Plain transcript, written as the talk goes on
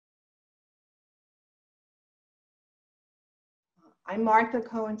I'm Martha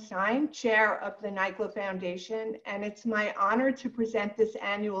Cohen-Stein, Chair of the NYCLA Foundation, and it's my honor to present this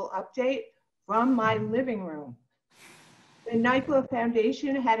annual update from my living room. The NYCLA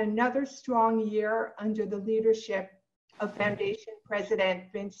Foundation had another strong year under the leadership of Foundation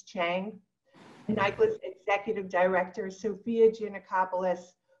President Vince Chang, and NYCLA's Executive Director Sophia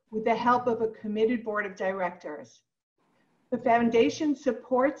Giannakopoulos, with the help of a committed board of directors. The Foundation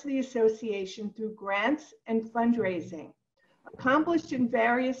supports the association through grants and fundraising, accomplished in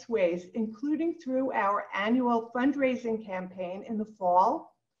various ways, including through our annual fundraising campaign in the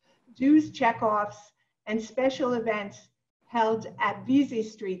fall, dues checkoffs, and special events held at Vesey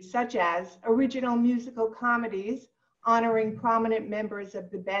Street, such as original musical comedies honoring prominent members of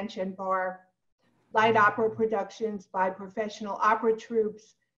the bench and bar, light opera productions by professional opera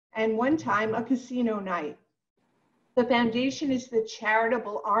troupes, and one time a casino night. The Foundation is the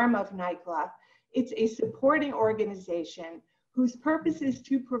charitable arm of NYCLA. It's a supporting organization whose purpose is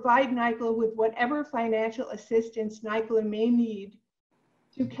to provide NYCLA with whatever financial assistance NYCLA may need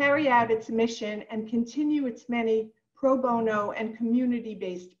to carry out its mission and continue its many pro bono and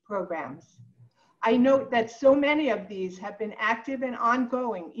community-based programs. I note that so many of these have been active and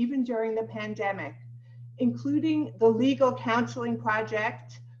ongoing even during the pandemic, including the Legal Counseling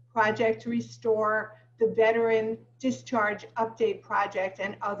Project, Project Restore, the Veteran Discharge Update Project,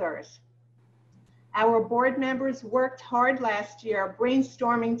 and others. Our board members worked hard last year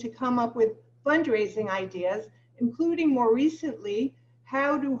brainstorming to come up with fundraising ideas, including more recently,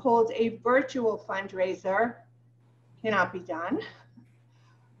 how to hold a virtual fundraiser, cannot be done,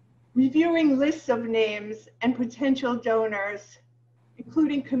 reviewing lists of names and potential donors,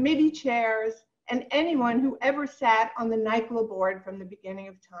 including committee chairs and anyone who ever sat on the NYCLA board from the beginning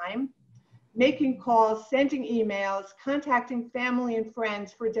of time, making calls, sending emails, contacting family and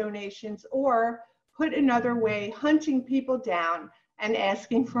friends for donations, or put another way, hunting people down and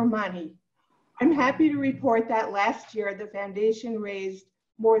asking for money. I'm happy to report that last year the foundation raised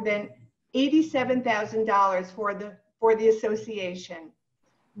more than $87,000 for the association,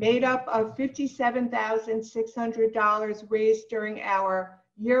 made up of $57,600 raised during our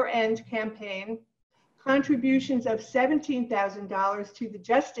year-end campaign, contributions of $17,000 to the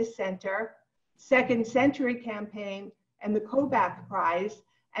Justice Center, Second Century Campaign, and the Kobach Prize,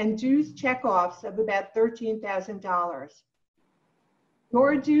 and dues checkoffs of about $13,000.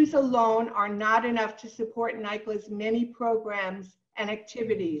 Your dues alone are not enough to support NYCLA's many programs and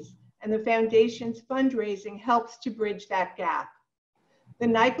activities, and the Foundation's fundraising helps to bridge that gap. The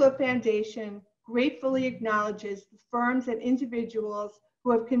NYCLA Foundation gratefully acknowledges the firms and individuals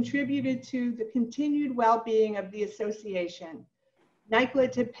who have contributed to the continued well-being of the association.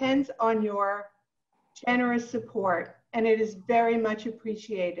 NYCLA depends on your generous support, and it is very much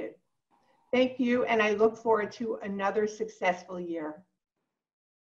appreciated. Thank you, and I look forward to another successful year.